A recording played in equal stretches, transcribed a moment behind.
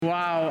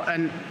Wow,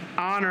 an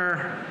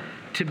honor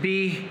to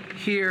be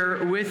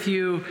here with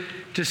you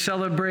to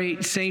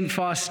celebrate Saint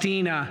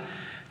Faustina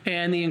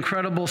and the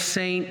incredible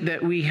saint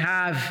that we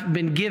have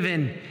been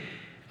given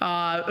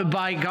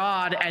by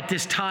God at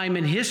this time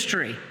in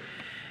history.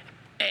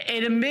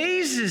 It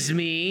amazes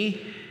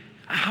me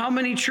how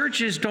many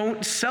churches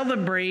don't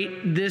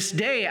celebrate this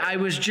day. I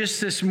was just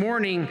this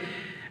morning,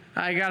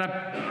 I got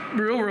up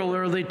real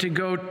early to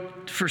go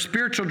for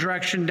spiritual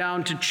direction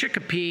down to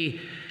Chicopee,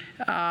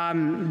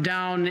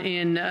 down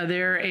in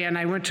there, and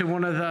I went to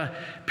one of the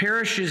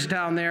parishes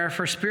down there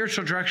for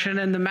spiritual direction,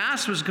 and the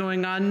Mass was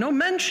going on. No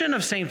mention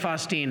of St.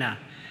 Faustina.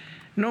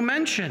 No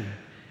mention.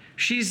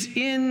 She's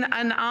in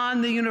and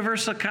on the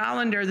universal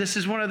calendar. This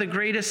is one of the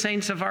greatest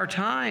saints of our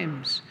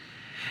times.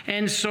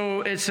 And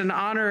so it's an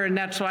honor, and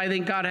that's why I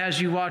think God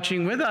has you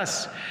watching with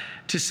us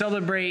to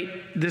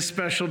celebrate this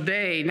special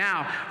day.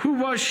 Now, who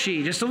was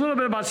she? Just a little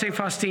bit about St.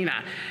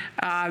 Faustina.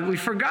 We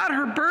forgot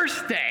her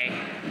birthday.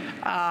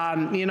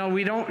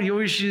 You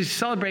always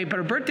celebrate, but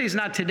her birthday's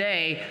not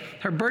today.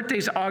 Her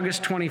birthday's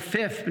August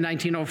 25th,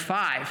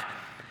 1905.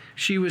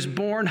 She was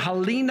born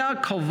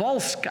Halina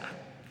Kowalska.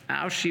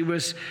 Now, she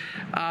was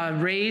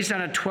raised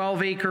on a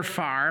 12-acre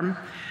farm.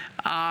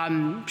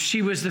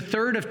 She was the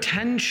third of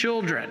 10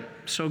 children,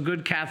 so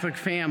good Catholic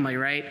family,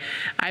 right?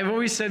 I've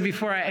always said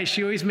before,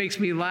 she always makes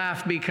me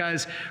laugh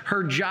because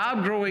her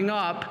job growing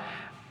up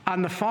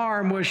on the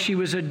farm was she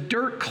was a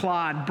dirt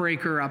clod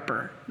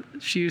breaker-upper.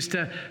 She used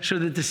to, so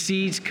that the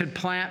seeds could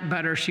plant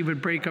better, she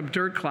would break up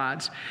dirt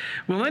clods.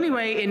 Well,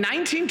 anyway, in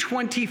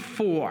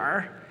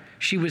 1924,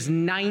 she was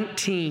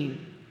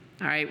 19,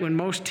 all right, when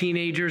most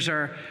teenagers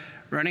are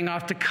running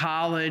off to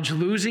college,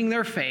 losing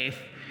their faith.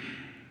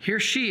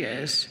 Here she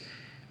is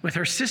with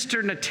her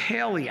sister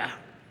Natalia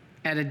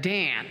at a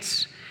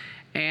dance.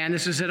 And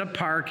this was at a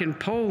park in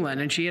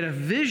Poland. And she had a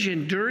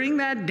vision during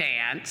that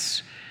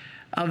dance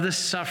of the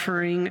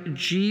suffering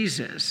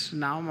Jesus.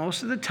 Now,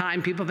 most of the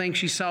time, people think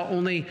she saw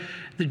only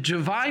the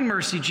divine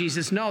mercy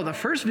Jesus. No, the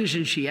first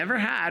vision she ever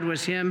had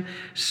was him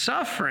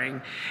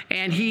suffering.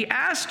 And he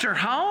asked her,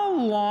 "How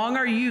long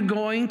are you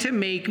going to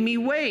make me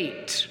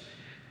wait?"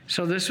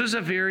 So this was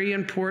a very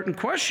important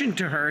question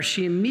to her.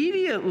 She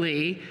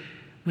immediately,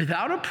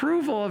 without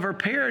approval of her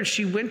parents,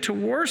 she went to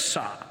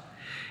Warsaw.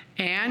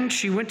 And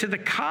she went to the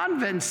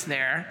convents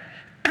there,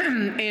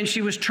 and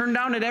she was turned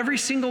down at every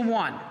single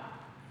one.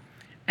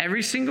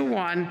 Every single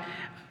one,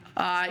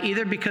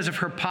 either because of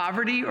her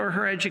poverty or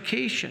her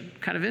education.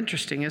 Kind of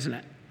interesting, isn't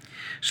it?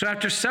 So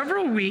after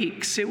several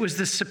weeks, it was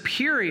the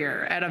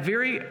superior at a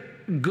very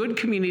good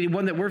community,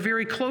 one that we're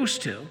very close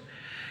to,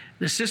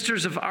 the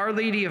Sisters of Our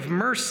Lady of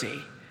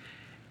Mercy.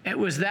 It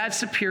was that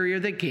superior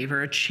that gave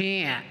her a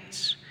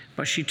chance.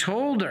 But she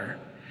told her,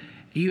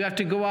 you have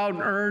to go out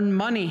and earn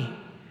money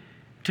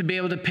to be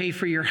able to pay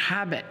for your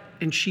habit.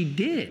 And she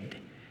did.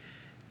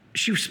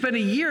 She spent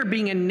a year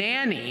being a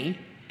nanny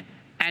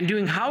and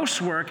doing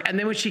housework. And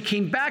then when she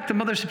came back, the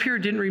Mother Superior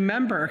didn't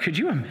remember her. Could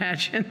you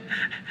imagine?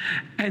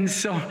 And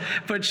so,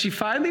 but she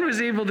finally was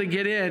able to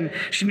get in.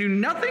 She knew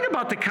nothing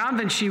about the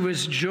convent she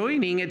was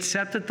joining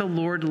except that the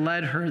Lord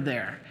led her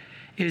there.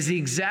 It is the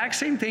exact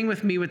same thing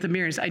with me with the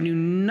Marians. I knew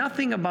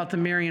nothing about the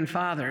Marian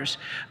Fathers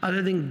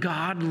other than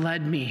God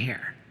led me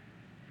here.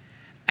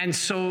 And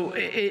so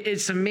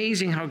it's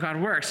amazing how God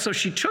works. So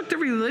she took the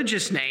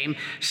religious name,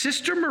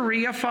 Sister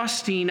Maria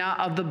Faustina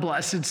of the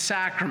Blessed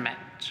Sacrament.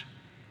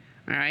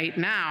 All right,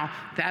 now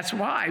that's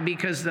why,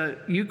 because the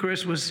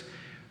Eucharist was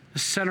the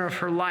center of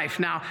her life.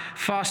 Now,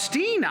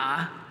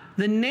 Faustina,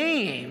 the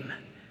name,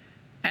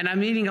 and I'm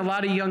meeting a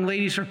lot of young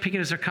ladies who are picking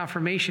it as their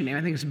confirmation name.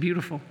 I think it's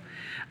beautiful.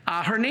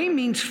 Her name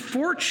means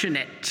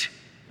fortunate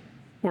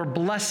or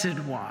blessed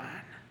one,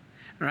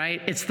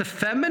 right? It's the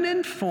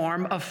feminine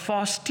form of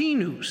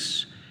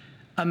Faustinus,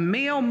 a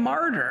male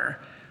martyr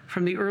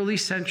from the early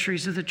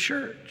centuries of the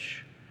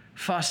church,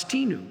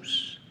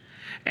 Faustinus.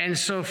 And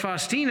so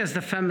Faustina is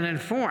the feminine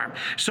form.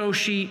 So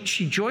she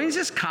joins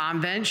this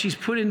convent. She's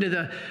put into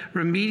the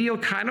remedial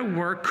kind of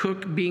work,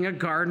 cook, being a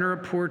gardener, a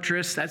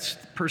portress. That's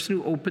the person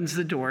who opens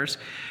the doors.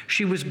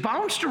 She was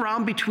bounced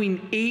around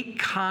between 8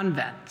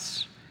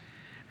 convents,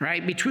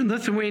 right, between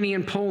Lithuania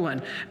and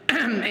Poland.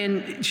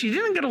 And she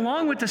didn't get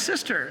along with the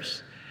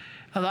sisters.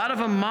 A lot of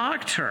them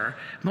mocked her.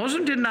 Most of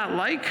them did not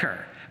like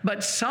her.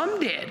 But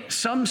some did.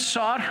 Some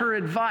sought her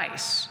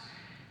advice.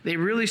 They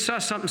really saw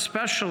something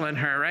special in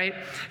her, right?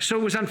 So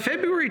it was on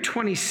February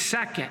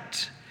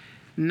 22nd,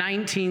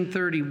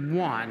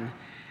 1931,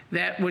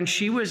 that when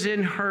she was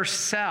in her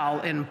cell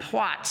in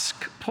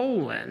Płock,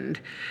 Poland,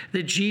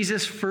 that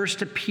Jesus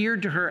first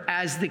appeared to her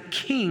as the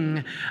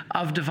King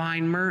of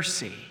Divine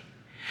Mercy.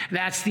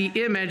 That's the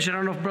image. I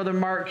don't know if Brother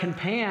Mark can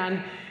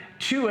pan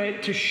to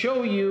it to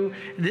show you.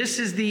 This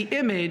is the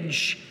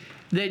image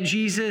that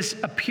Jesus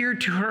appeared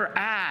to her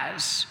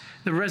as,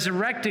 the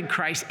resurrected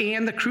Christ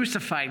and the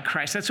crucified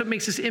Christ. That's what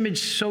makes this image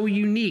so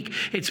unique.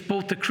 It's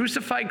both the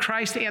crucified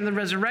Christ and the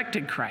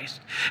resurrected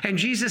Christ. And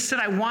Jesus said,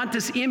 I want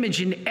this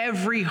image in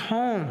every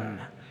home.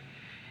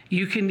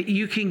 You can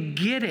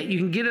get it. You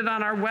can get it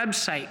on our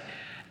website.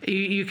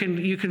 You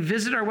can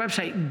visit our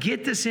website,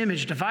 get this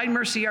image,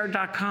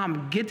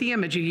 divinemercyart.com, get the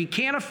image. If you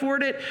can't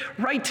afford it,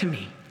 write to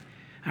me.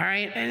 All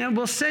right, and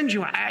we'll send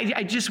you.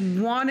 I just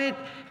want it,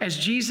 as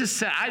Jesus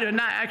said.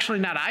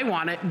 Not I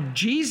want it.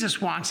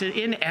 Jesus wants it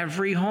in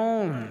every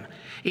home,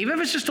 even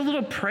if it's just a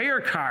little prayer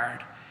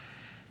card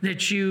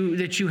that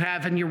you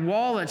have in your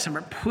wallet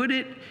somewhere. Put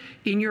it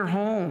in your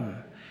home.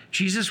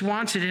 Jesus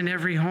wants it in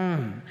every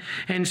home.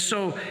 And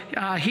so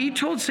he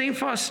told St.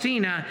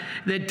 Faustina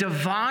that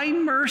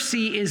divine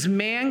mercy is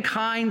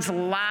mankind's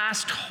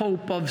last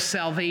hope of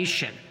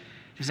salvation.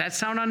 Does that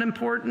sound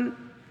unimportant?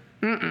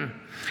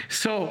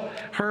 So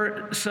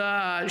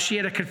she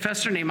had a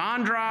confessor named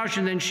Andraj,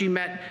 and then she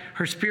met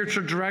her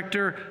spiritual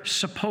director,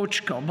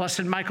 Sopoćko,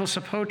 Blessed Michael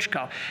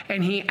Sopoćko.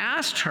 And he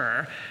asked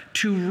her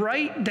to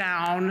write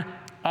down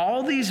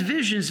all these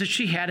visions that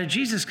she had of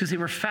Jesus because they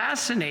were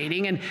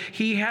fascinating, and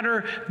he had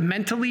her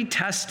mentally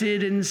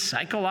tested and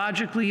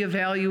psychologically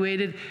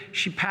evaluated.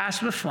 She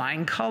passed with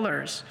flying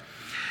colors.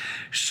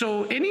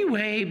 So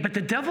anyway, but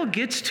the devil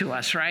gets to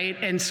us, right?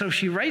 And so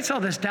she writes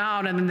all this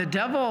down, and then the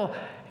devil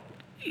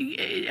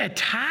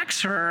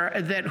attacks her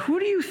that, who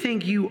do you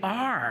think you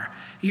are?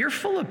 You're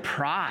full of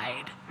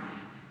pride.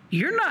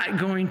 You're not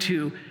going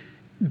to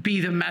be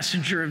the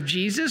messenger of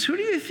Jesus. Who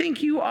do you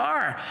think you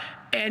are?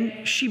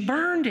 And she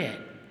burned it.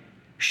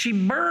 She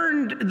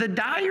burned the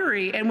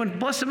diary. And when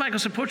Blessed Michael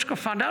Sopoćko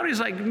found out, he's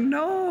like,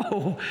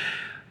 no,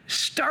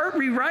 start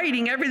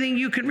rewriting everything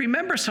you can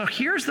remember. So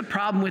here's the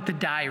problem with the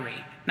diary.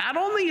 Not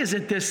only is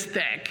it this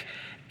thick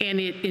and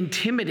it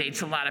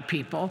intimidates a lot of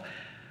people,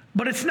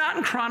 but it's not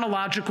in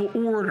chronological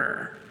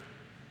order.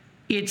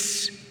 It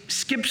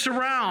skips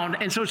around,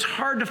 and so it's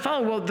hard to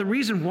follow. Well, the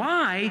reason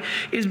why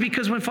is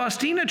because when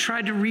Faustina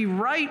tried to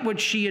rewrite what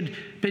she had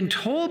been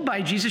told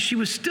by Jesus, she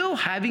was still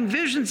having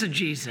visions of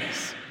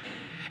Jesus.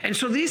 And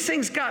so these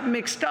things got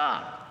mixed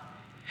up.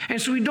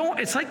 And so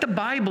it's like the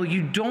Bible,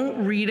 you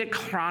don't read it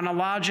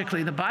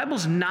chronologically. The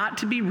Bible's not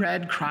to be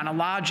read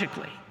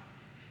chronologically.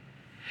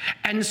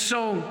 And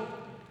so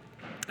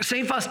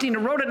St. Faustina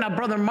wrote it. Now,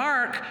 Brother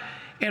Mark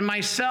and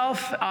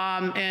myself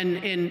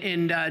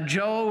and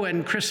Joe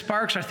and Chris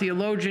Sparks, our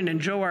theologian,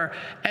 and Joe, our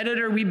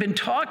editor, we've been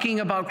talking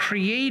about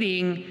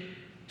creating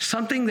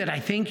something that I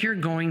think you're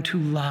going to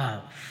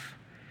love.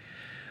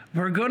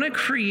 We're going to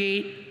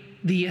create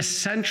the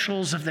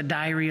essentials of the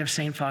diary of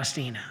St.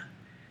 Faustina.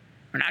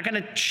 We're not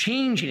going to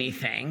change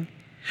anything.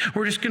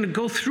 We're just going to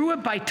go through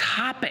it by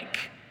topic.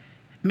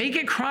 Make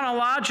it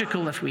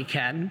chronological if we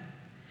can.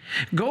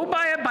 Go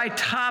by it by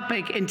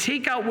topic and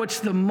take out what's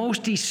the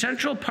most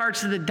essential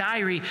parts of the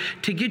diary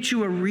to get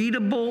you a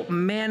readable,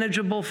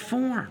 manageable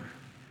form.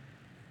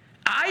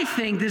 I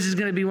think this is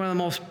going to be one of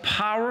the most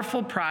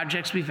powerful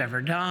projects we've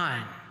ever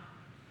done.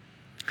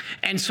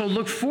 And so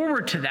look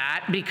forward to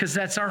that, because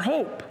that's our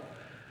hope.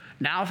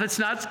 Now, if it's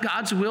not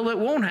God's will, it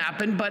won't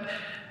happen, but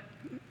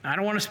I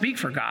don't want to speak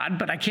for God,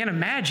 but I can't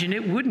imagine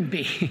it wouldn't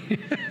be.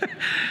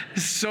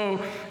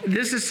 So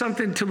this is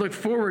something to look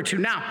forward to.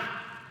 Now,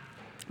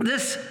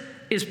 this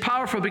is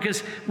powerful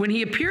because when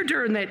he appeared to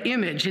her in that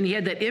image, and he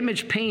had that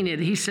image painted,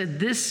 he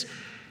said,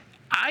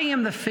 I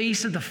am the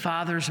face of the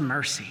Father's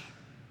mercy.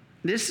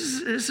 This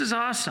is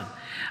awesome.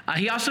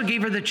 He also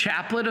gave her the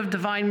chaplet of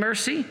divine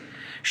mercy.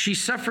 She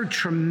suffered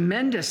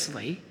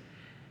tremendously.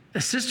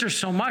 The sisters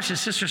so much, the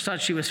sisters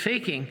thought she was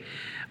faking.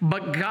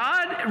 But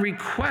God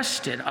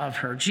requested of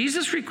her,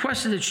 Jesus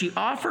requested that she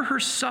offer her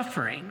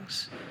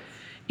sufferings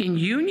in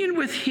union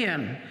with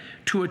him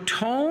to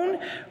atone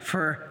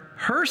for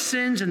her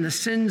sins and the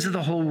sins of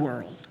the whole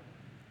world.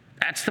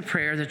 That's the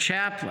prayer of the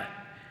chaplet.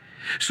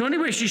 So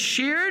anyway, she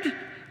shared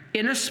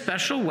in a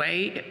special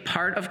way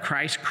part of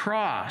Christ's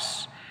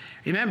cross.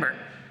 Remember,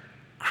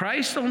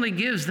 Christ only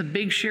gives the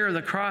big share of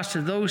the cross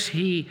to those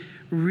he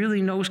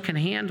really knows can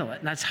handle it,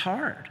 and that's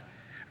hard,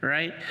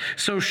 right?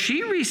 So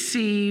she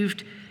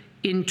received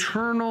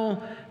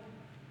internal,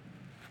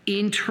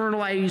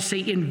 I would say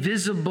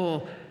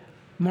invisible,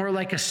 more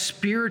like a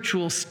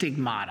spiritual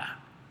stigmata.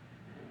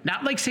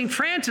 Not like St.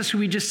 Francis, who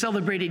we just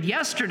celebrated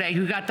yesterday,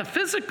 who got the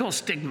physical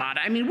stigmata.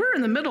 I mean, we're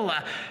in the middle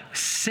of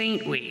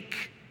Saint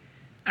Week,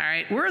 all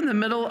right? We're in the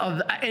middle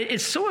of,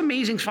 it's so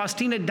amazing.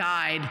 Faustina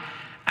died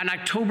on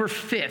October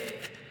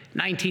 5th,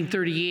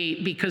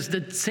 1938, because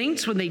the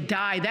saints, when they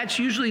die, that's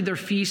usually their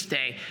feast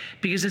day,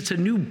 because it's a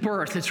new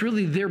birth. It's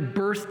really their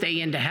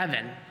birthday into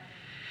heaven.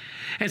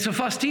 And so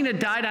Faustina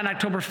died on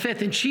October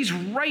 5th, and she's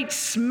right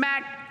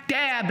smack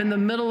dab in the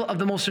middle of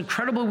the most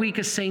incredible week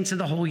of saints of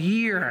the whole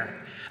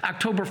year.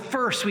 October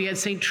 1st, we had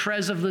St.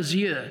 Therese of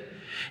Lisieux.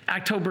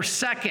 October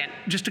 2nd,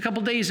 just a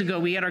couple days ago,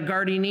 we had our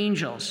guardian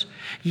angels.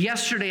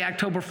 Yesterday,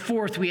 October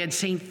 4th, we had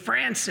St.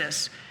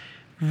 Francis.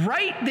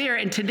 Right there,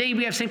 and today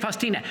we have St.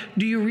 Faustina.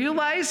 Do you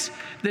realize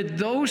that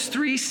those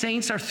three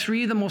saints are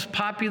three of the most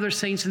popular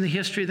saints in the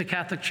history of the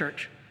Catholic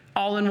Church,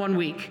 all in 1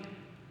 week?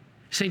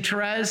 St.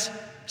 Therese,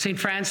 St.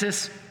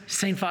 Francis,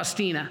 St.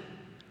 Faustina.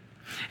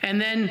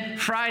 And then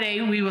Friday,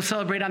 we will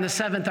celebrate on the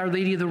 7th Our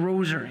Lady of the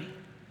Rosary.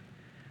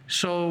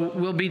 So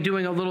we'll be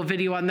doing a little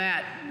video on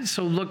that.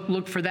 So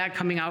look for that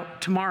coming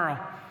out tomorrow.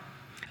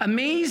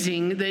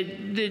 amazing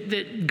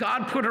that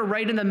God put her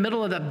right in the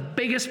middle of the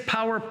biggest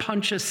power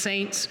punch of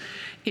saints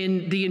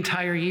in the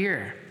entire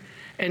year.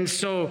 And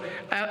so,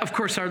 of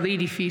course, Our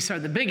Lady feasts are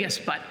the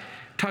biggest, but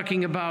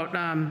talking about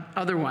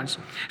other ones.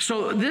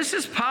 So this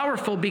is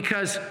powerful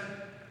because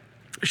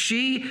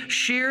she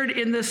shared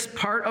in this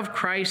part of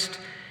Christ.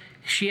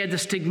 She had the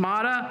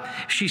stigmata.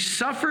 She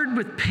suffered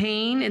with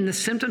pain and the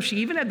symptoms. She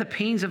even had the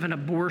pains of an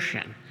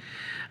abortion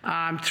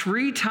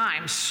 3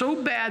 times,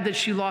 so bad that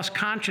she lost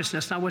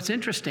consciousness. Now, what's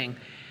interesting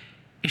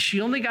is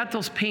she only got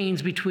those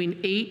pains between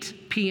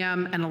 8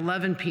 p.m. and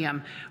 11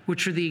 p.m.,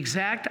 which are the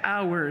exact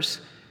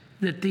hours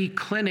that the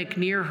clinic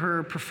near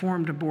her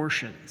performed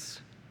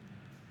abortions.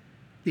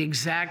 The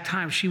exact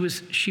time she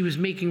was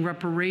making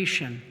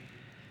reparation.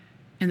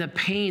 And the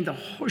pain,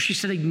 she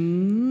said,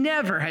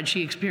 never had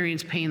she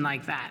experienced pain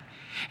like that.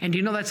 And do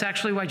you know that's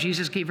actually why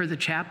Jesus gave her the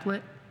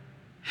chaplet?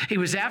 It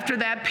was after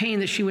that pain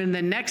that she went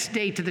the next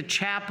day to the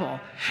chapel,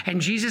 and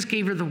Jesus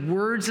gave her the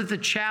words of the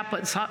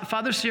chaplet.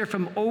 Father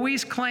Seraphim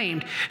always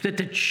claimed that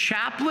the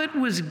chaplet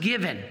was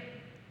given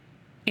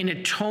in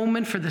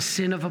atonement for the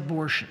sin of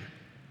abortion.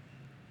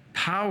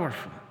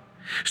 Powerful.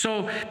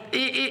 So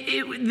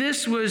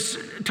this was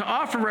to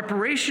offer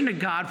reparation to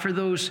God for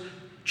those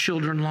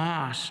children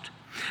lost.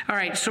 All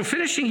right, so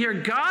finishing here,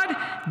 God,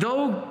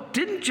 though,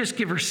 didn't just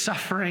give her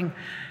suffering,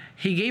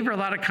 he gave her a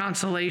lot of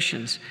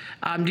consolations.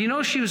 Do you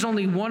know she was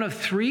only one of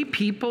 3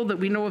 people that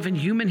we know of in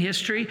human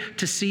history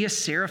to see a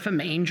seraphim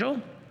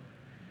angel?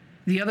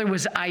 The other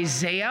was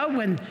Isaiah,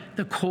 when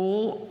the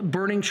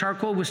burning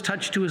charcoal was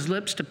touched to his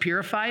lips to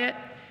purify it.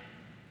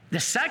 The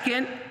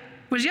second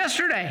was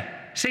yesterday,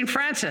 St.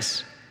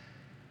 Francis.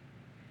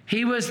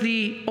 He was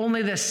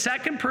only the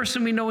second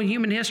person we know in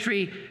human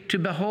history to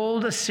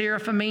behold a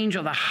seraphim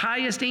angel, the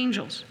highest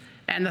angels.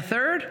 And the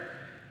third,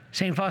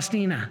 St.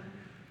 Faustina,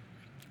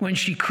 when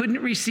she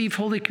couldn't receive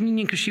Holy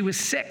Communion because she was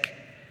sick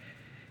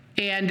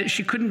and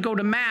she couldn't go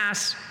to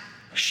Mass,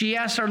 she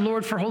asked our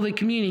Lord for Holy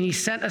Communion. He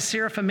sent a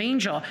seraphim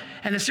angel,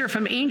 and the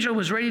seraphim angel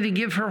was ready to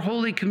give her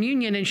Holy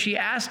Communion, and she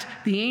asked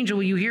the angel,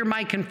 will you hear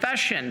my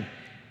confession?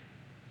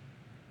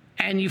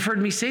 And you've heard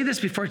me say this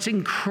before, it's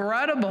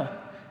incredible.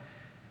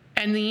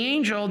 And the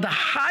angel, the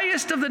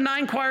highest of the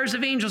 9 choirs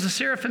of angels, the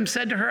seraphim,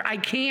 said to her, I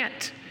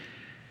can't.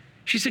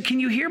 She said, can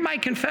you hear my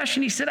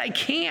confession? He said, I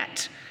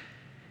can't.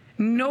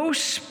 No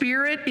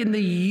spirit in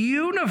the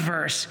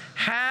universe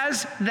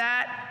has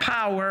that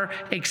power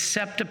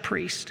except a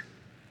priest.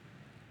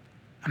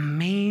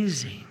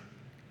 Amazing.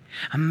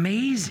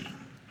 Amazing.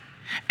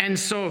 And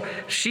so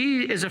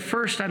she is a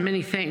first on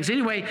many things.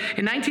 Anyway,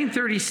 in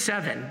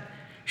 1937,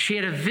 she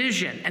had a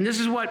vision. And this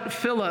is what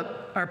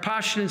Philip, our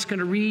postulant, is going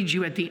to read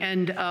you at the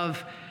end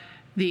of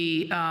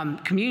the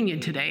communion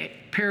today,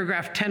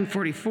 paragraph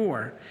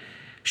 1044.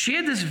 She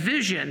had this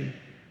vision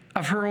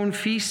of her own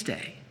feast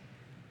day,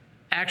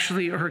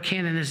 actually her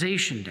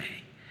canonization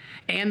day,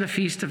 and the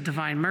Feast of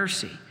Divine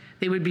Mercy.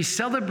 They would be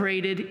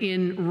celebrated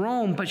in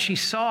Rome, but she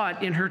saw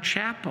it in her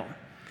chapel.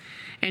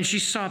 And she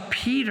saw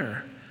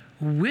Peter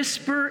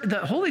whisper. The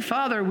Holy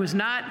Father it was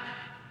not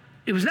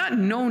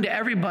known to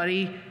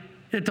everybody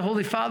that the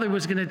Holy Father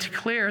was going to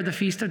declare the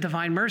Feast of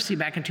Divine Mercy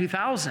back in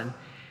 2000.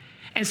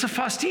 And so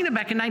Faustina,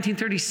 back in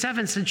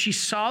 1937, said she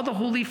saw the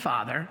Holy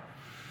Father,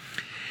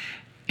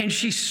 and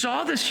she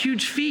saw this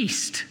huge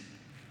feast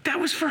that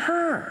was for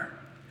her.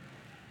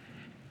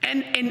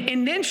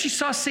 And then she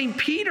saw St.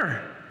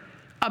 Peter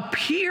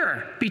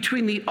appear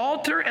between the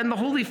altar and the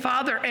Holy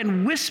Father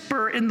and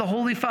whisper in the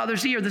Holy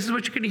Father's ear. This is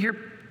what you're going to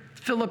hear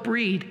Philip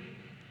read.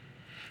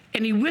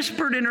 And he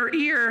whispered in her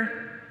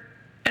ear,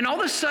 and all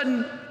of a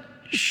sudden,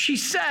 she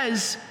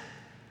says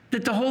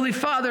that the Holy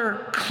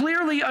Father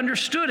clearly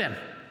understood him.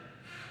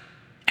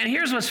 And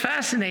here's what's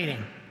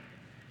fascinating.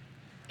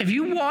 If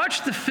you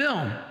watch the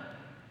film,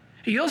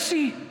 you'll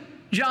see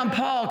John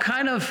Paul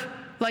kind of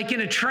like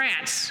in a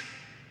trance.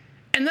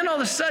 And then all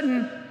of a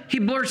sudden, he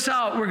blurts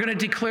out, we're going to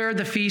declare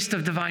the Feast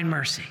of Divine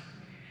Mercy.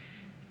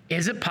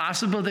 Is it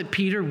possible that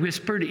Peter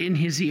whispered in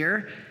his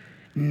ear,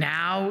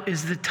 now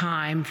is the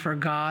time for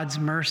God's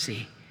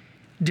mercy.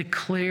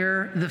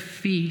 Declare the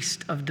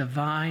Feast of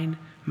Divine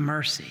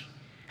Mercy.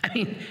 I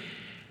mean,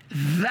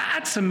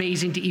 that's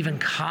amazing to even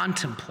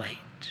contemplate,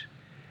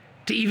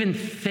 to even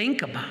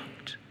think about.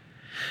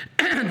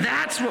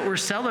 That's what we're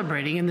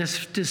celebrating in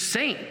this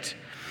saint.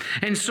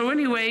 And so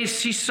anyways,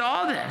 she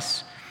saw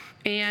this.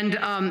 And,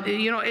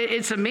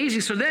 it's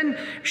amazing. So then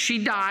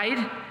she died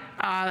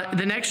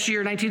the next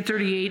year,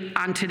 1938,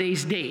 on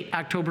today's date,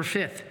 October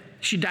 5th.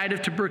 She died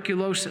of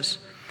tuberculosis.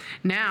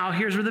 Now,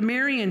 here's where the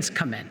Marians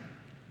come in.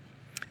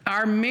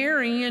 Our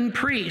Marian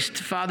priest,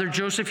 Father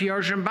Joseph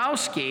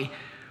Jarzembowski,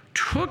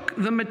 took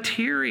the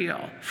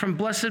material from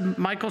Blessed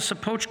Michael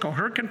Sopoćko,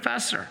 her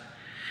confessor,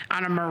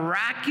 on a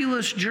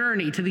miraculous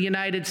journey to the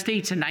United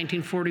States in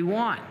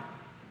 1941.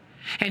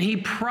 And he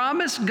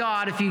promised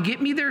God, if you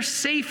get me there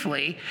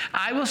safely,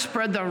 I will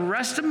spread the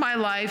rest of my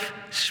life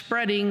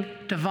spreading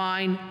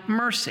divine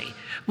mercy.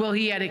 Well,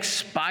 he had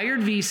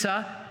expired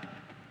visa.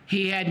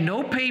 He had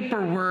no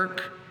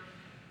paperwork.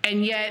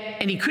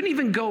 And he couldn't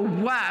even go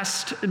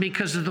west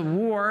because of the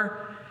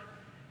war.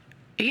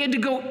 He had to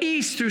go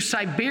east through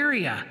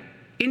Siberia,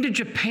 into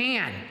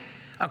Japan,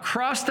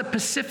 across the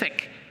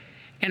Pacific,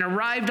 and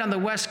arrived on the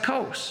West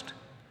Coast.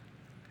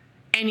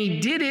 And he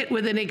did it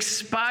with an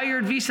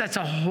expired visa. That's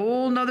a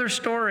whole nother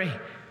story.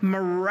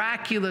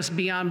 Miraculous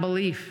beyond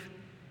belief.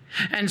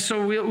 And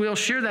so we'll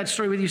share that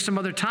story with you some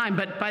other time.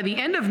 But by the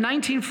end of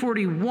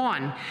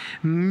 1941,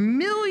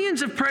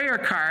 millions of prayer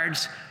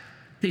cards,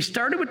 they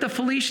started with the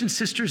Felician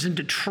Sisters in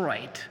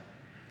Detroit.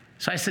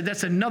 So I said,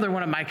 that's another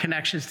one of my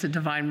connections to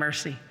Divine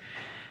Mercy.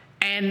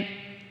 And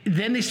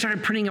then they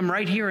started printing them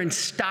right here in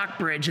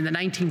Stockbridge in the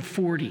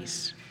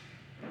 1940s.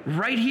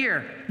 Right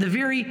here, the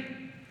very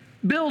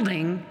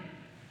building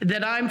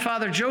that I'm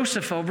Father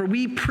Joseph over,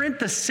 we print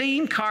the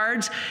same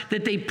cards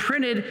that they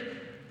printed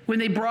when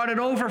they brought it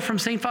over from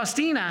St.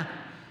 Faustina.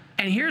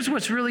 And here's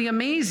what's really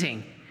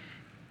amazing.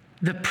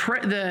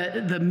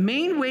 The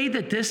main way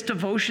that this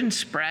devotion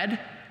spread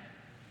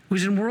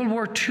was in World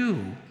War II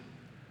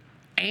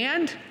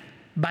and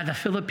by the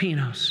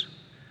Filipinos.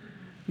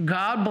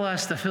 God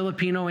bless the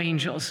Filipino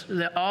angels,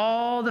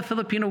 all the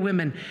Filipino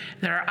women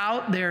that are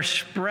out there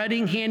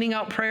spreading, handing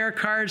out prayer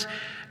cards.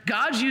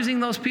 God's using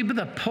those people.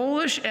 The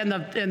Polish and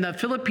the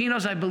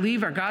Filipinos, I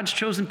believe, are God's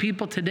chosen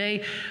people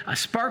today. A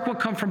spark will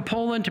come from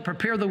Poland to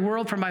prepare the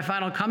world for my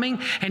final coming,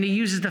 and he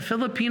uses the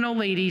Filipino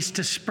ladies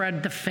to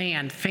spread the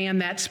fan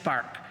that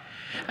spark.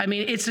 I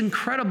mean, it's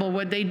incredible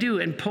what they do.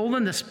 In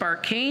Poland, the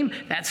spark came.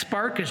 That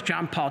spark is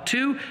John Paul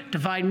II,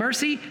 Divine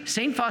Mercy,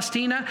 St.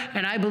 Faustina,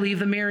 and I believe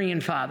the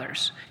Marian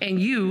Fathers, and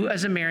you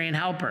as a Marian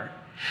helper.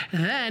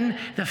 Then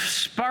the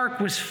spark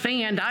was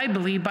fanned, I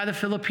believe, by the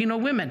Filipino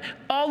women.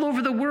 All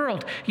over the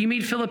world, you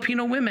meet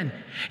Filipino women.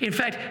 In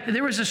fact,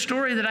 there was a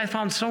story that I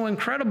found so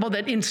incredible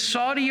that in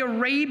Saudi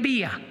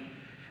Arabia,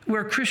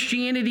 where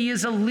Christianity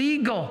is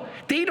illegal,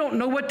 they don't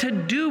know what to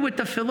do with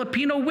the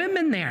Filipino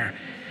women there.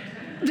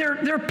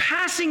 They're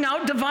passing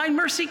out Divine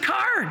Mercy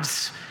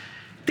cards.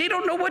 They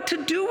don't know what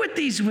to do with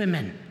these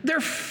women. They're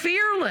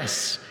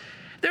fearless.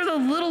 They're the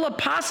little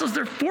apostles.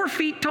 They're 4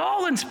 feet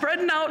tall and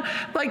spreading out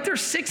like they're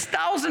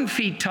 6,000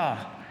 feet tall.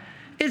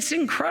 It's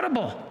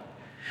incredible.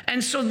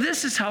 And so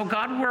this is how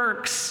God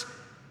works.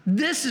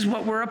 This is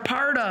what we're a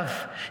part of.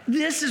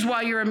 This is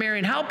why you're a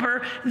Marian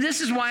helper. This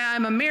is why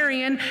I'm a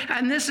Marian.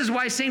 And this is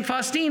why St.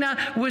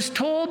 Faustina was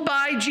told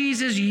by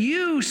Jesus,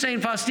 you,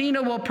 St.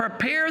 Faustina, will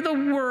prepare the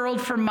world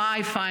for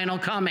my final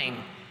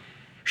coming.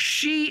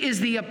 She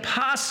is the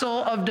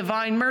apostle of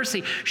Divine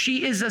Mercy.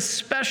 She is a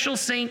special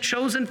saint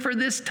chosen for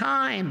this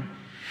time.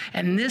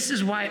 And this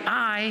is why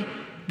I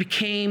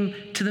became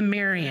to the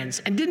Marians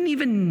and didn't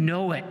even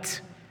know it.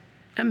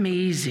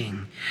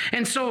 Amazing.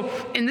 And so,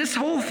 and this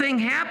whole thing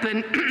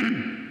happened,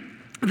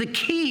 the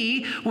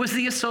key was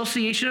the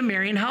Association of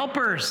Marian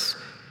Helpers.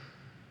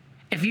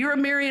 If you're a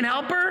Marian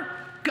helper,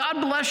 God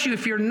bless you.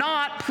 If you're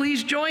not,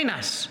 please join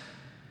us.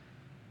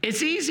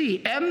 It's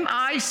easy.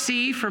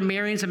 MIC for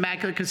Marian's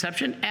Immaculate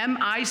Conception,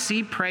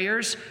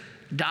 micprayers.org.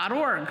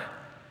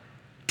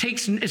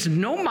 It's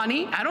no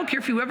money. I don't care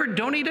if you ever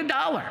donate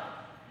 $1.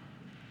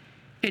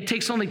 It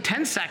takes only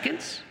 10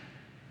 seconds.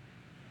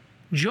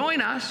 Join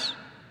us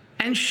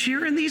and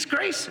share in these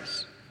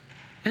graces.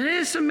 And it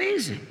is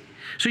amazing.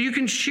 So you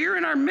can share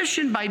in our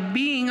mission by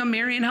being a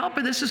Marian helper.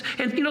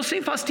 And you know,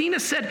 St. Faustina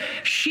said,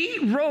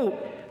 she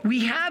wrote,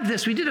 we have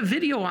this, we did a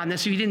video on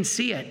this if you didn't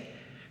see it.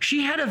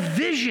 She had a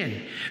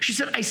vision. She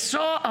said,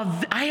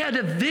 I had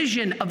a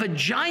vision of a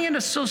giant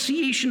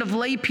association of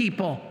lay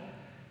people.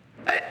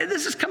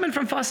 This is coming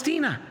from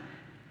Faustina.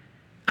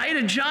 I had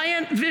a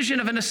giant vision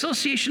of an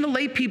association of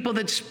lay people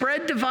that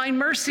spread Divine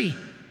Mercy.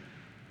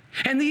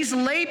 And these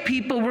lay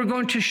people were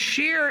going to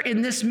share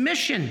in this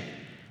mission.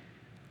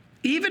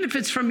 Even if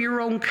it's from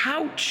your own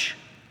couch,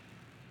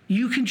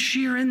 you can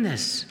share in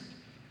this.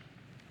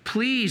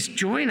 Please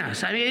join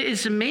us. I mean,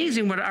 it's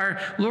amazing what our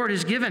Lord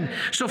has given.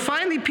 So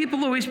finally,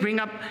 people always bring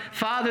up,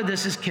 Father,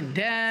 this is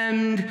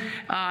condemned.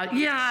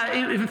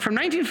 From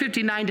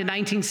 1959 to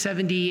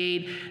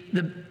 1978,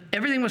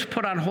 everything was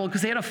put on hold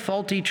because they had a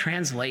faulty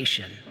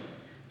translation.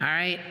 All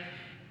right?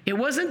 It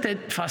wasn't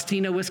that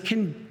Faustina was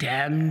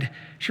condemned.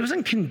 She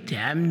wasn't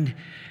condemned.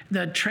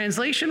 The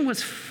translation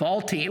was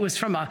faulty. It was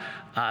from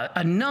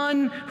a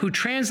nun who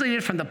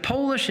translated from the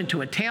Polish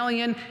into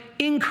Italian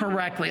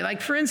incorrectly. Like,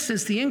 for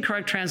instance, the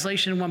incorrect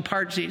translation in one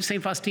part,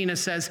 St. Faustina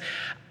says,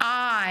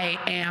 I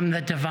am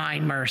the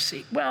Divine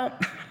Mercy. Well,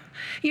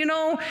 you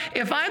know,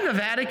 if I'm the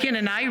Vatican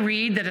and I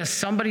read that if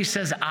somebody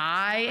says,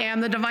 I am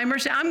the Divine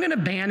Mercy, I'm going to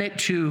ban it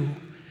too.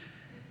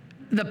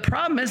 The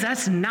problem is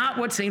that's not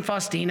what St.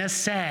 Faustina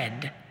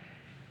said.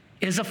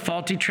 Is a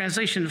faulty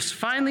translation.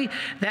 Finally,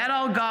 that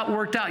all got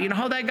worked out. You know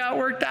how that got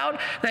worked out?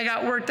 That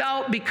got worked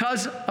out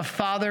because of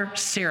Father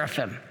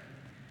Seraphim.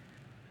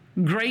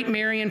 Great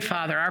Marian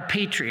Father, our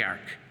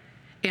patriarch.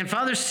 And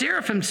Father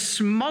Seraphim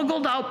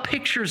smuggled out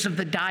pictures of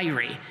the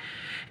diary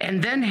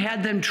and then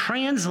had them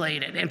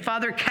translated. And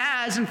Father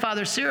Kaz and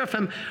Father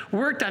Seraphim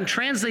worked on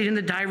translating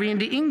the diary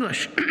into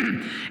English.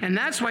 And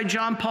that's why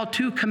John Paul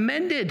II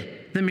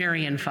commended the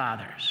Marian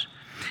Fathers.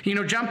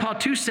 John Paul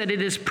II said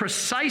it is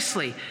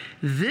precisely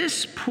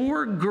this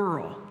poor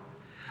girl,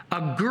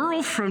 a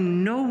girl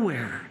from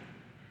nowhere,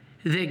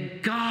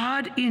 that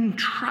God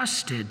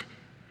entrusted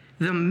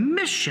the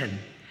mission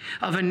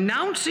of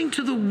announcing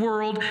to the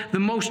world the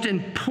most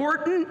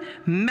important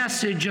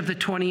message of the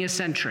 20th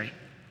century.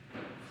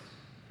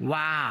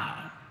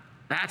 Wow,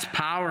 that's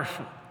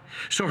powerful.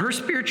 So her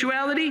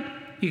spirituality,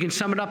 you can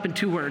sum it up in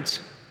 2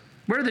 words.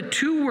 What are the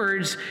 2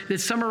 words that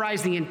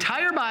summarize the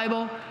entire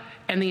Bible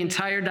and the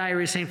entire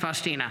diary of St.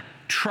 Faustina?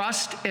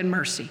 Trust and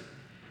mercy.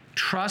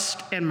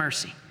 Trust and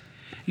mercy.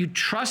 You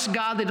trust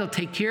God that he'll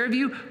take care of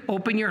you.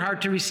 Open your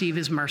heart to receive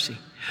his mercy.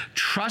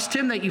 Trust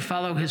him that you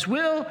follow his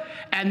will,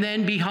 and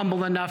then be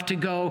humble enough to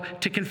go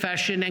to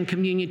confession and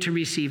communion to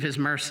receive his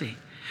mercy.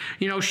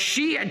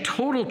 She had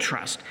total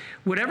trust.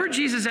 Whatever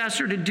Jesus asked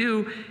her to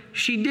do,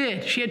 she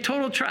did. She had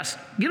total trust.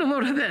 Get a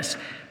load of this.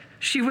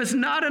 She was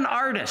not an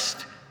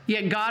artist,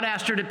 yet God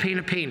asked her to paint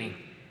a painting.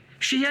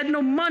 She had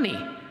no money,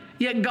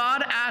 yet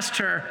God asked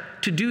her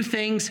to do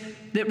things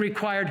that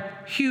required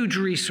huge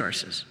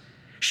resources.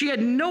 She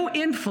had no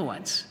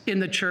influence in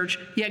the church,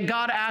 yet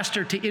God asked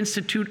her to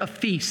institute a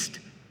feast.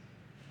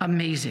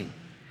 Amazing.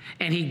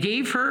 And he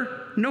gave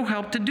her no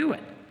help to do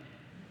it,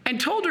 and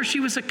told her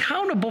she was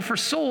accountable for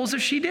souls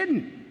if she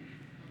didn't.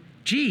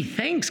 Gee,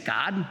 thanks,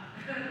 God.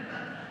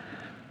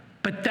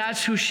 But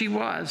that's who she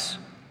was.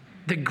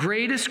 The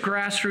greatest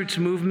grassroots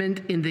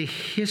movement in the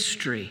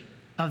history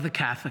of the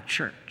Catholic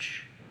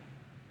Church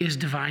is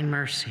divine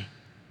mercy.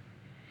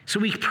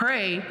 So we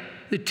pray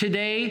that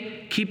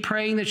today, keep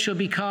praying that she'll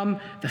become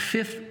the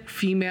 5th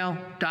female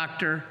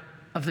doctor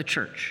of the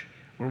church.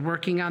 We're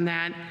working on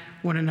that.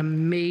 What an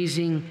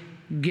amazing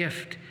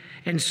gift.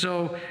 And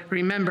so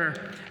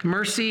remember,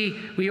 mercy,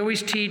 we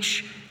always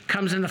teach,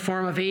 comes in the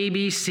form of A,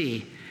 B,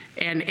 C.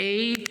 And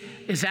A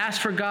is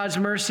ask for God's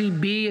mercy,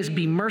 B is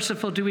be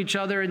merciful to each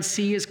other, and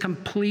C is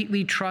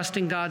completely trust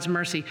in God's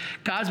mercy.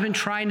 God's been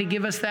trying to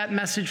give us that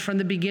message from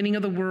the beginning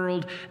of the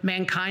world.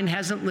 Mankind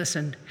hasn't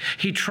listened.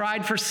 He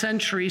tried for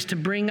centuries to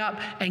bring up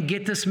and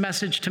get this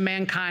message to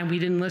mankind. We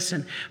didn't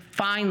listen.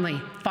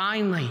 Finally,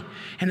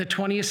 in the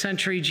 20th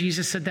century,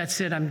 Jesus said, that's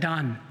it, I'm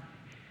done.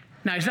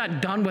 Now, he's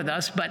not done with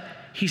us, but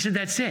he said,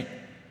 that's it.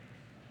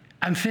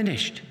 I'm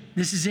finished.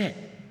 This is it.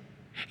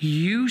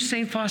 You,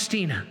 St.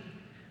 Faustina,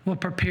 will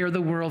prepare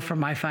the world for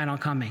my final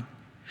coming.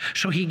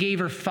 So he gave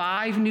her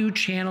 5 new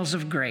channels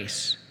of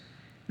grace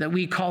that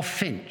we call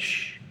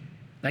Finch,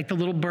 like the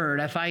little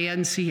bird,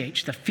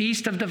 F-I-N-C-H, the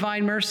Feast of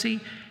Divine Mercy,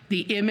 the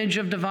Image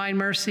of Divine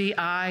Mercy,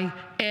 I,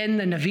 N,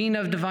 the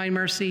Novena of Divine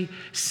Mercy,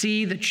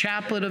 C, the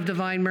Chaplet of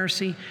Divine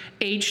Mercy,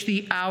 H,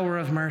 the Hour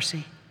of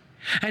Mercy.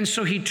 And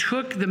so he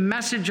took the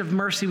message of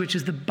mercy, which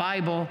is the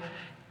Bible,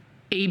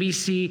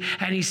 ABC,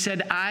 and he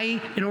said,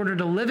 in order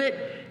to live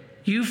it,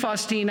 you,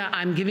 Faustina,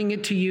 I'm giving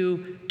it to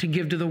you to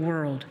give to the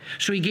world.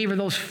 So he gave her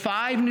those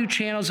 5 new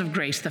channels of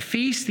grace, the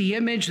feast, the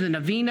image, the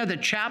novena, the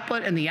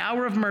chaplet, and the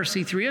hour of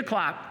mercy, 3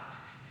 o'clock.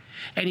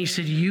 And he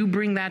said, you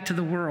bring that to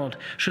the world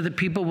so that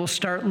people will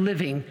start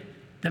living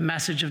the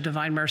message of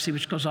divine mercy,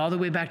 which goes all the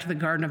way back to the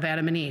Garden of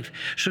Adam and Eve.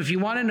 So if you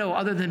want to know,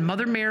 other than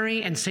Mother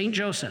Mary and St.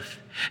 Joseph,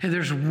 if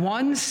there's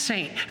one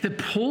saint that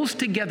pulls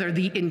together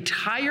the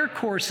entire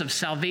course of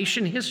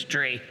salvation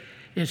history,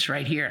 it's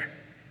right here.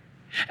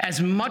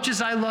 As much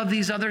as I love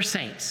these other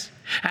saints,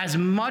 as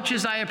much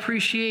as I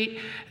appreciate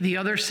the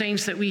other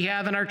saints that we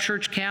have in our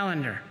church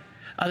calendar,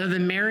 other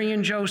than Mary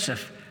and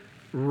Joseph,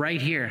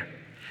 right here,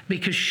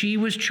 because she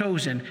was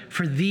chosen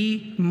for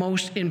the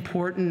most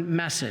important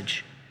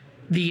message,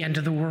 the end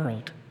of the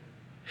world.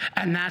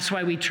 And that's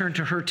why we turn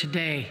to her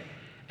today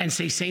and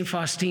say, St.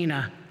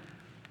 Faustina,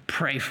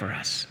 pray for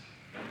us.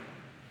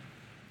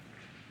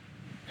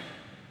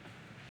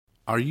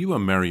 Are you a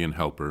Marian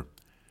helper?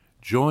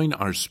 Join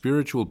our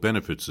Spiritual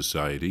Benefit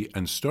Society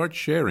and start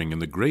sharing in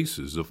the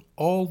graces of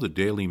all the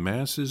daily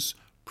masses,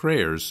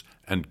 prayers,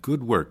 and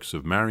good works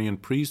of Marian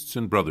priests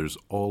and brothers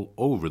all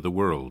over the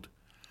world.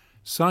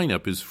 Sign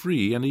up is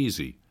free and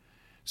easy.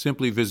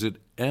 Simply visit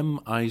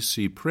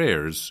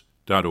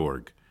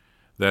micprayers.org.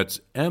 That's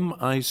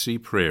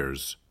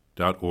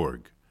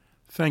micprayers.org.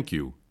 Thank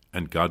you,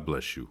 and God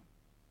bless you.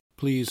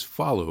 Please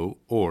follow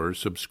or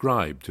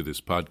subscribe to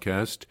this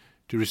podcast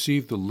to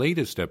receive the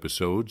latest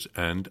episodes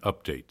and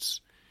updates.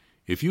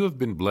 If you have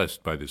been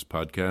blessed by this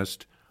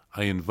podcast,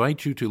 I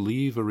invite you to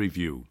leave a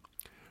review.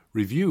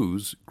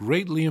 Reviews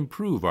greatly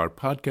improve our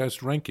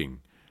podcast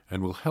ranking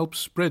and will help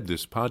spread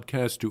this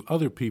podcast to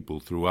other people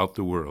throughout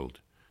the world.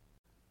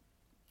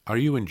 Are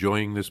you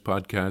enjoying this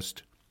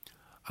podcast?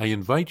 I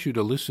invite you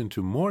to listen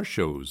to more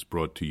shows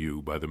brought to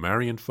you by the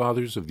Marian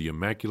Fathers of the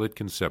Immaculate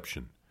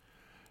Conception.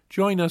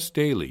 Join us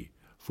daily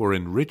for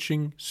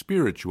enriching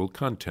spiritual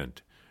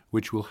content,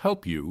 which will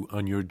help you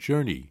on your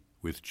journey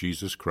with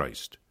Jesus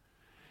Christ.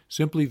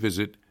 Simply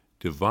visit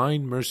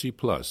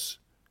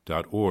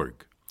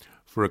DivineMercyPlus.org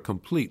for a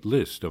complete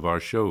list of our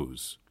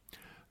shows.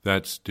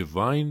 That's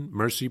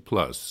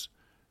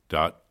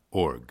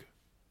DivineMercyPlus.org.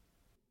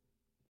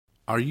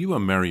 Are you a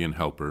Marian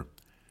helper?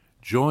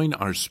 Join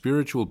our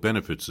Spiritual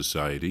Benefit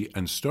Society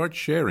and start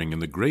sharing in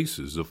the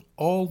graces of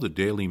all the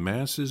daily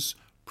masses,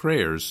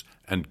 prayers,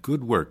 and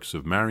good works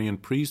of Marian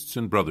priests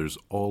and brothers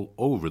all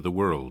over the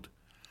world.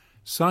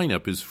 Sign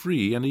up is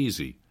free and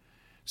easy.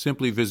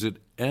 Simply visit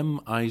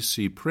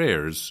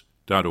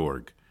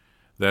micprayers.org.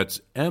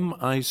 That's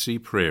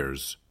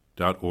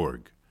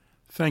micprayers.org.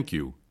 Thank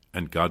you,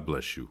 and God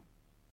bless you.